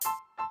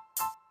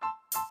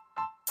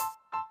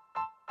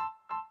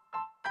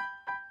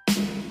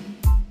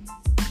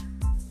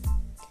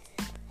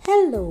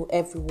Hello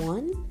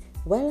everyone,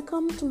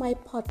 welcome to my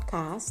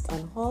podcast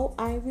on how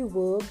I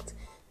reworked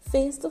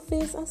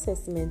face-to-face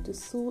assessment to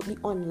suit the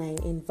online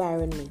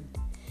environment.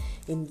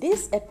 In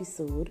this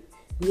episode,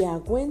 we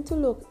are going to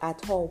look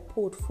at how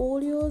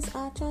portfolios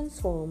are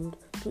transformed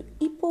to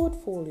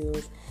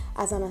e-portfolios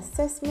as an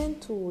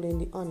assessment tool in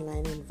the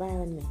online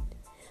environment.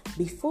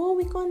 Before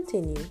we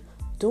continue,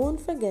 don't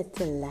forget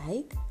to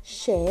like,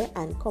 share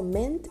and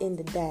comment in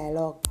the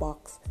dialog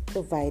box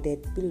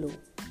provided below.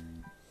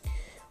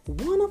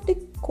 One of the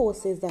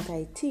courses that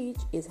I teach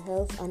is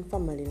Health and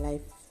Family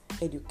Life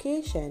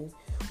Education,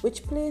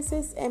 which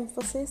places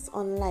emphasis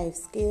on life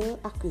skill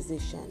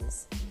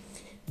acquisitions.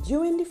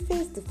 During the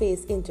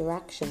face-to-face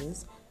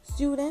interactions,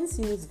 students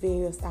use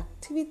various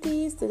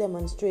activities to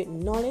demonstrate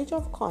knowledge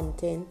of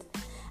content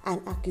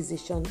and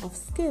acquisition of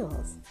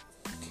skills.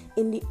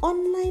 In the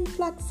online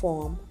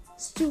platform,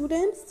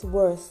 students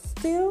were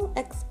still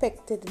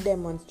expected to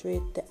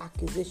demonstrate the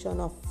acquisition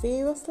of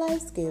various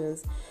life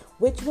skills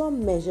which were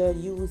measured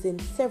using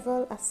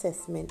several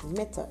assessment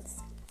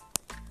methods.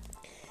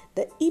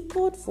 The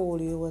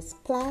e-portfolio was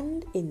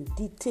planned in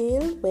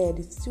detail where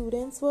the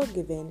students were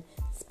given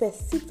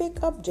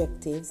specific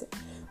objectives,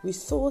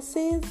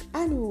 resources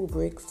and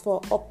rubrics for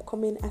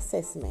upcoming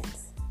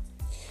assessments.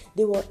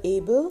 They were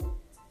able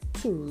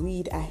to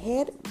read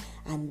ahead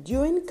and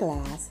during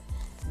class,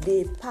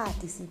 they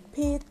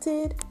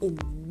participated in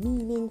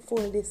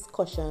meaningful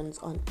discussions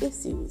on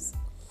issues.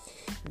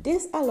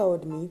 This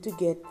allowed me to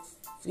get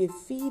the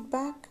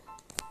feedback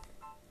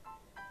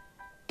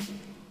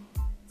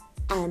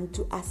and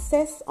to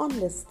assess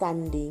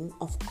understanding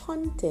of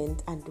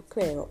content and to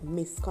clear up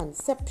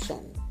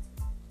misconception.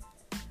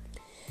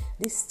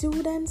 The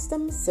students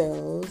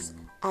themselves,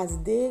 as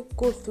they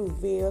go through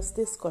various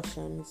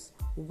discussions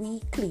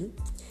weekly,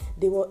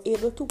 they were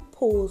able to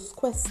pose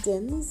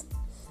questions.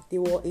 They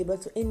were able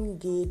to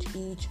engage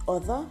each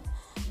other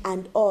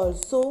and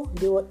also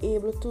they were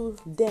able to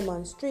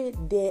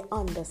demonstrate their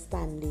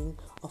understanding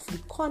of the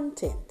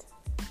content.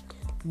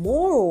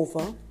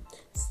 Moreover,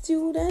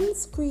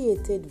 students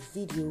created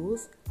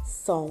videos,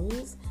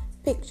 songs,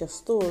 picture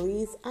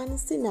stories and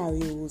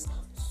scenarios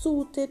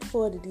suited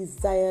for the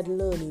desired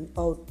learning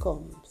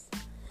outcomes.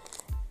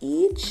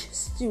 Each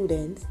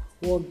student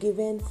were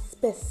given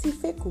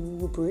specific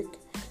rubric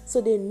so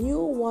they knew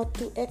what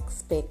to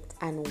expect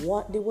and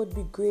what they would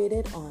be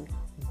graded on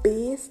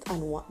based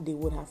on what they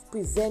would have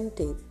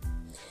presented.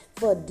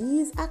 For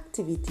these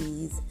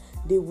activities,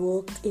 they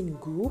worked in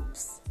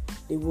groups,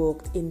 they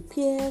worked in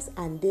pairs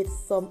and did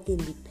some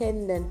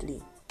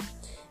independently.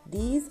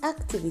 These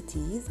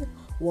activities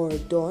were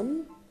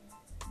done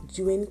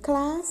during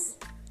class,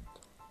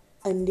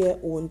 in their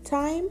own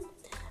time,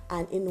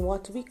 and in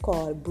what we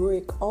call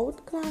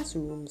breakout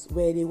classrooms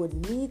where they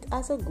would meet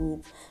as a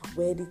group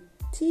where the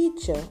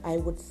teacher, I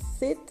would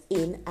sit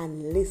in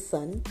and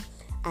listen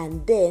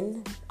and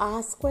then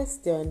ask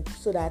questions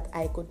so that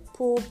I could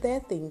probe their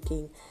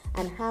thinking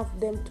and have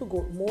them to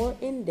go more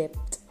in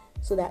depth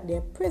so that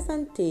their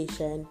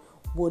presentation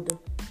would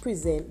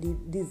present the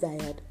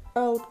desired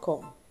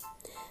outcome.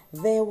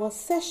 There were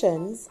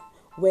sessions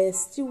where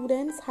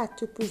students had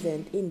to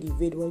present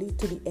individually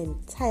to the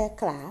entire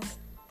class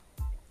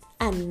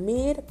and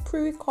made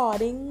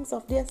pre-recordings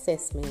of the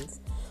assessments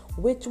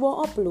which were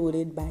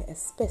uploaded by a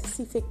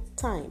specific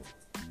time.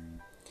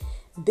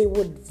 They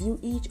would view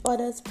each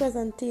other's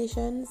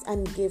presentations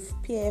and give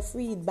peer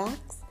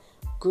feedbacks,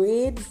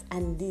 grades,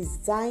 and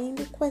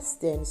designed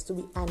questions to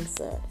be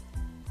answered.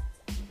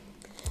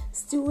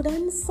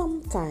 Students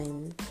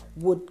sometimes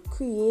would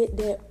create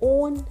their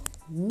own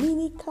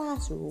mini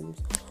classrooms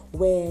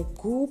where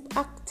group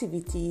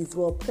activities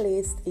were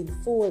placed in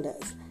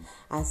folders,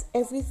 as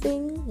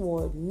everything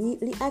was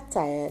neatly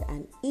attired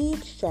and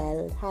each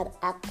child had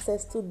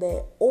access to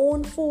their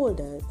own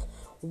folders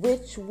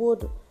which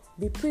would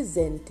be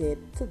presented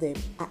to them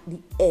at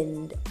the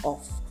end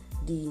of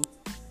the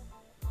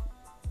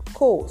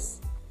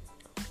course.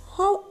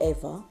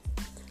 However,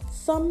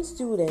 some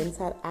students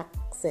had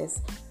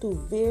access to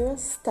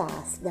various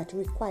tasks that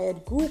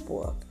required group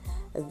work.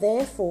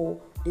 Therefore,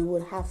 they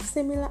would have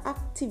similar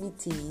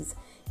activities,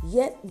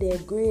 yet their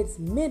grades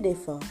may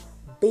differ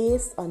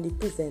based on the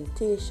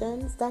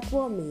presentations that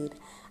were made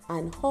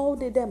and how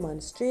they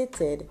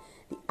demonstrated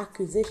the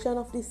acquisition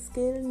of the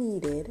skill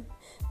needed,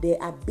 their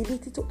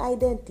ability to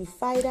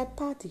identify that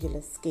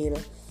particular skill,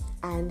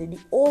 and the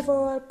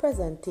overall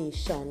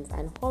presentations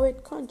and how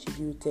it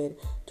contributed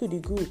to the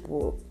group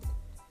work.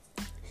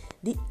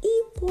 The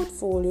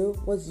e-portfolio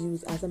was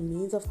used as a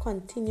means of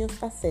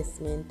continuous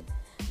assessment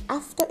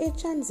after a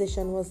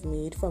transition was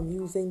made from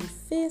using the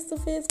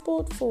face-to-face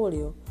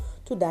portfolio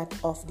to that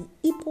of the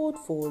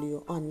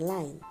e-portfolio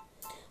online.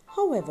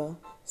 However,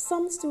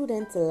 some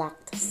students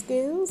lacked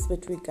skills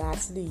with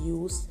regards to the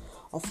use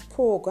of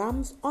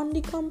programs on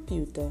the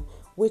computer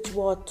which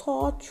were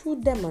taught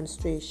through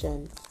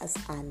demonstrations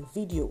and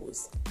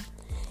videos.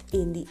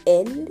 In the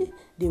end,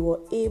 they were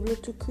able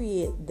to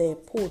create their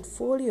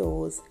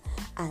portfolios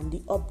and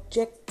the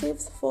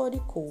objectives for the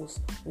course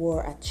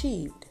were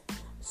achieved.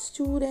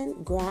 Students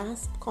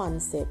grasped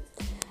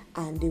concept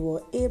and they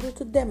were able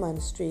to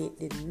demonstrate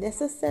the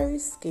necessary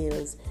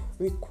skills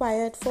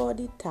required for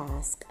the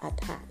task at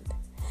hand.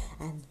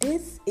 And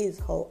this is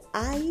how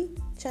I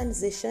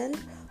transitioned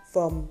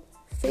from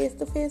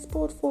face-to-face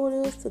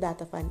portfolios to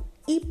that of an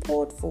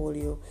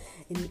e-portfolio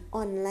in the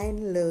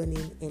online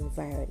learning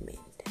environment.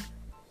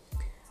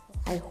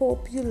 I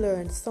hope you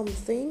learned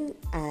something,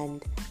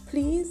 and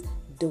please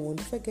don't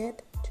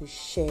forget to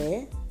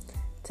share,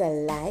 to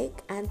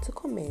like, and to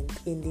comment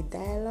in the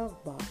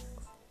dialogue box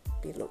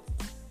below.